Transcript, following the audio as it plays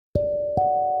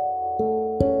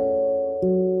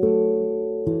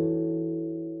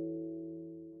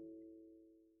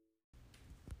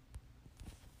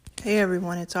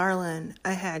everyone, it's Arlen.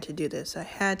 I had to do this. I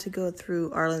had to go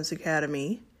through Arlen's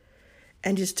Academy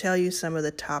and just tell you some of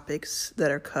the topics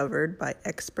that are covered by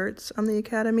experts on the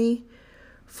Academy.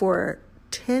 For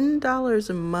 $10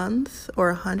 a month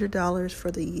or $100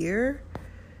 for the year,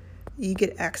 you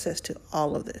get access to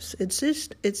all of this. It's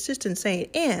just insane.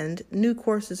 And new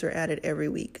courses are added every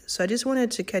week. So I just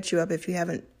wanted to catch you up if you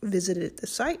haven't visited the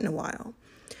site in a while.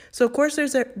 So, of course,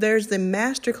 there's the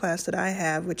masterclass that I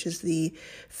have, which is the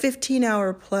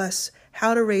 15-hour plus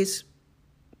how to raise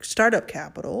startup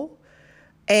capital.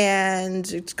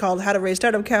 And it's called How to Raise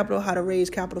Startup Capital, How to Raise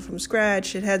Capital from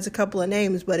Scratch. It has a couple of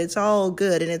names, but it's all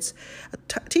good. And it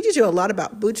teaches you a lot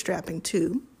about bootstrapping,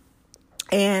 too.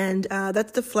 And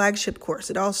that's the flagship course.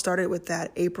 It all started with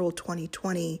that April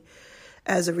 2020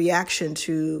 as a reaction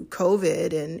to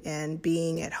COVID and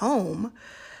being at home.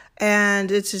 And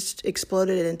it's just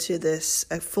exploded into this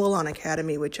full-on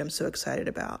academy, which I'm so excited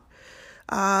about.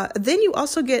 Then you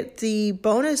also get the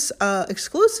bonus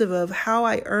exclusive of how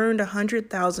I earned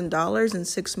 $100,000 in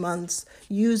 6 months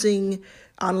using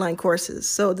online courses.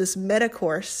 So this meta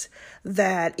course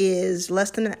that is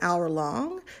less than an hour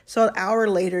long. So an hour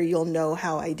later, you'll know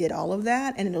how I did all of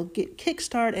that, and it'll get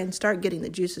kickstart and start getting the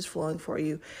juices flowing for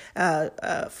you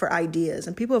for ideas.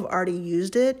 And people have already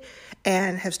used it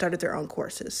and have started their own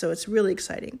courses. So it's really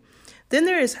exciting. Then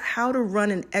there is how to run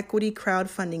an equity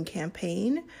crowdfunding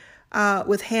campaign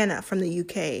with Hannah from the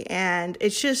UK. And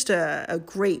it's just a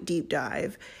great deep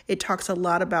dive. It talks a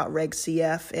lot about Reg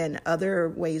CF and other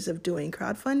ways of doing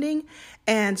crowdfunding.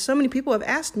 And so many people have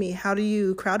asked me, how do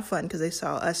you crowdfund? Because they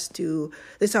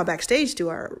saw Backstage do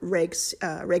our Reg CF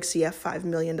 $5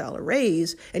 million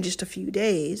raise in just a few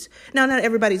days. Now, not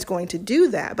everybody's going to do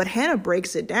that, but Hannah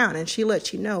breaks it down and she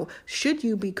lets you know, should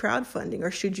you be crowdfunding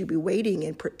or should you be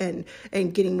waiting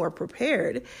and getting more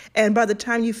prepared? And by the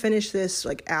time you finish this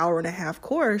hour and a half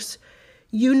course,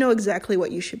 you know exactly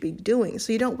what you should be doing.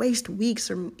 So you don't waste weeks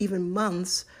or even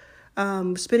months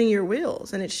spinning your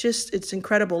wheels. And it's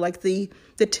incredible. Like the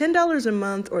 $10 a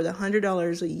month or the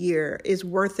 $100 a year is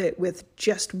worth it with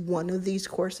just one of these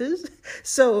courses.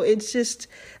 So it's just,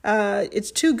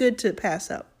 it's too good to pass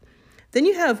up. Then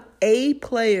you have A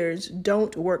players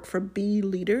don't work for B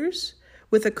leaders.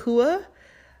 With Akua,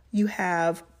 you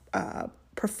have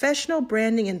professional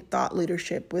branding and thought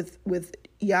leadership with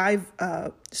Jai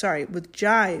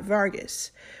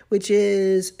Vargas, which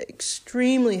is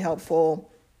extremely helpful.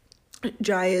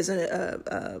 Jai is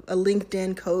a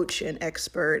LinkedIn coach and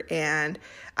expert, and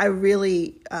I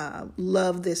really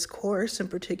love this course in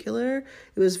particular.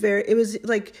 It was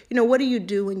like, what do you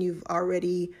do when you've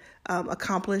already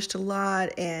accomplished a lot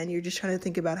and you're just trying to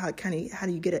think about how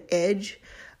do you get an edge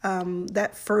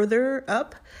that further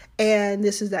up? And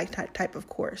this is that type of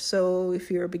course. So if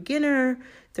you're a beginner,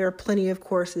 there are plenty of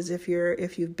courses. If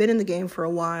you've been in the game for a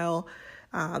while,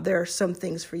 there are some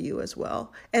things for you as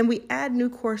well. And we add new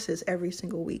courses every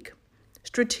single week.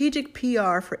 Strategic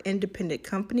PR for independent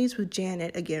companies with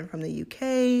Janet, again from the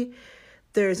UK.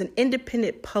 There's an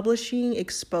independent publishing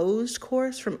exposed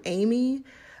course from Amy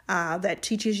that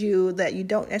teaches you that you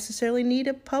don't necessarily need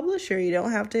a publisher. You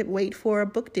don't have to wait for a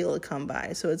book deal to come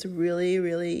by. So it's really,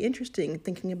 really interesting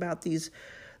thinking about these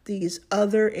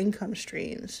other income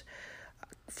streams.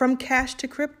 From cash to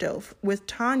crypto with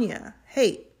Tanya.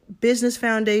 Hey, Business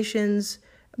Foundations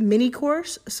mini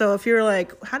course. So if you're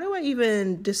like, how do I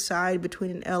even decide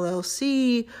between an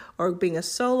LLC or being a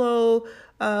solo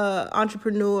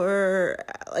entrepreneur,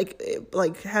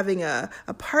 like having a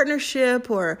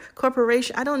partnership or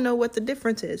corporation? I don't know what the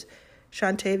difference is.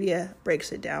 Shantavia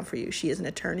breaks it down for you. She is an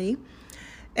attorney.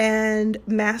 And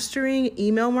Mastering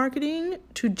Email Marketing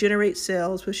to Generate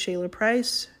Sales with Shayla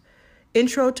Price.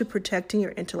 Intro to Protecting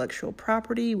Your Intellectual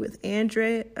Property with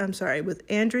Andrea. And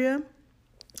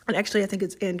actually, I think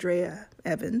it's Andrea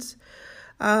Evans.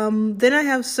 Then I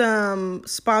have some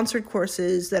sponsored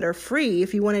courses that are free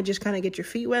if you want to just kind of get your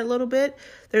feet wet a little bit.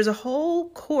 There's a whole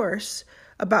course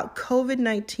about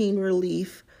COVID-19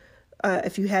 relief.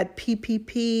 If you had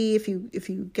PPP, if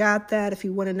you got that, if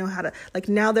you want to know how to,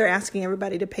 now they're asking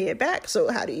everybody to pay it back.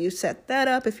 So how do you set that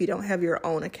up if you don't have your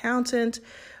own accountant?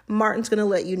 Martin's going to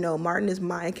let you know. Martin is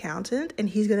my accountant, and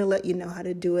he's going to let you know how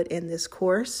to do it in this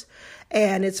course.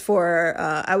 And it's for,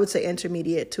 I would say,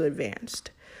 intermediate to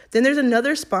advanced. Then there's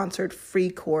another sponsored free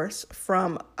course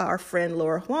from our friend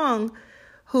Laura Huang,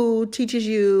 who teaches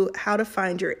you how to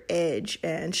find your edge.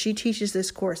 And she teaches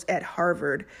this course at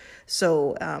Harvard.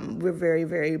 So we're very,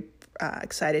 very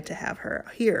excited to have her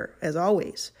here, as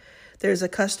always. There's a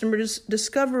customer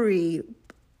discovery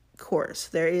course.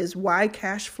 There is Why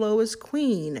Cash Flow is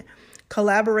Queen,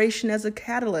 collaboration as a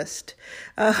catalyst,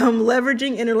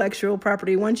 leveraging intellectual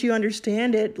property. Once you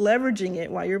understand it, leveraging it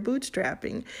while you're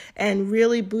bootstrapping, and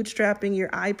really bootstrapping your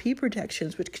IP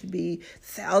protections, which could be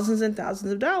thousands and thousands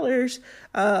of dollars.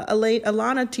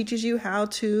 Alana teaches you how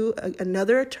to,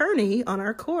 another attorney on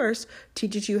our course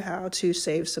teaches you how to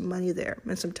save some money there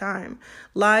and some time.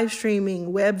 Live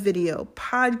streaming, web video,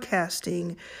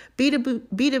 podcasting,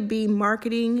 B2B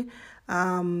marketing,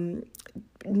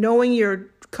 knowing your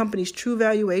company's true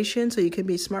valuation so you can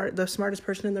be the smartest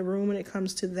person in the room when it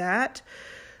comes to that.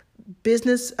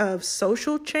 Business of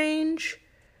social change,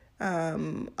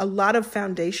 a lot of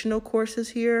foundational courses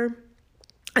here.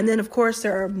 And then, of course,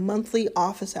 there are monthly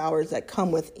office hours that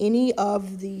come with any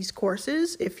of these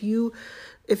courses. If you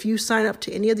sign up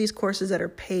to any of these courses that are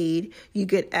paid, you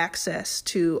get access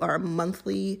to our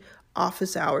monthly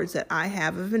office hours that I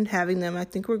have. I've been having them. I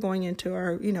think we're going into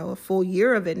our, a full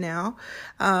year of it now.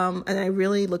 And I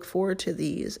really look forward to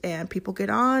these. And people get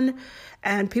on,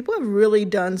 and people have really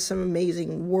done some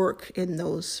amazing work in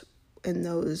those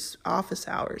office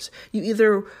hours. You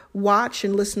either watch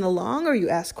and listen along, or you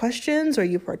ask questions, or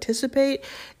you participate.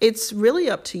 It's really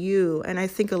up to you. And I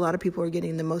think a lot of people are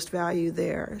getting the most value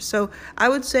there. So I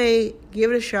would say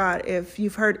give it a shot. If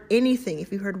you've heard anything,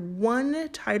 if you've heard one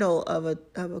title of a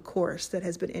course that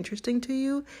has been interesting to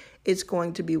you, it's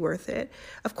going to be worth it.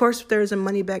 Of course, there's a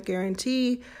money back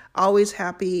guarantee. Always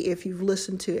happy if you've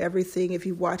listened to everything, if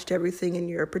you've watched everything in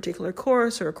your particular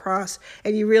course or across,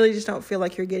 and you really just don't feel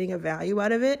like you're getting a value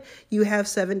out of it. You have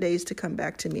 7 days to come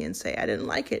back to me and say, I didn't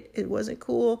like it. It wasn't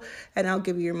cool. And I'll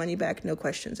give you your money back. No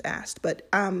questions asked. But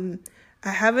I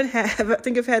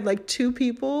think I've had like 2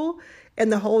 people in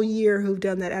the whole year who've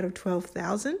done that out of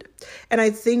 12,000. And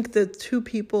I think the 2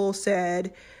 people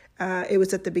said, it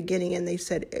was at the beginning, and they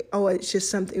said, oh, it's just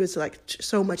something, it was like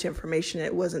so much information.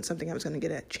 It wasn't something I was going to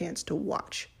get a chance to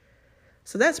watch.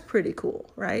 So that's pretty cool,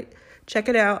 right? Check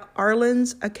it out,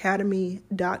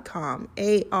 arlansacademy.com,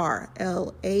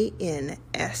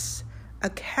 ARLANS,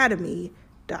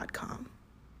 academy.com.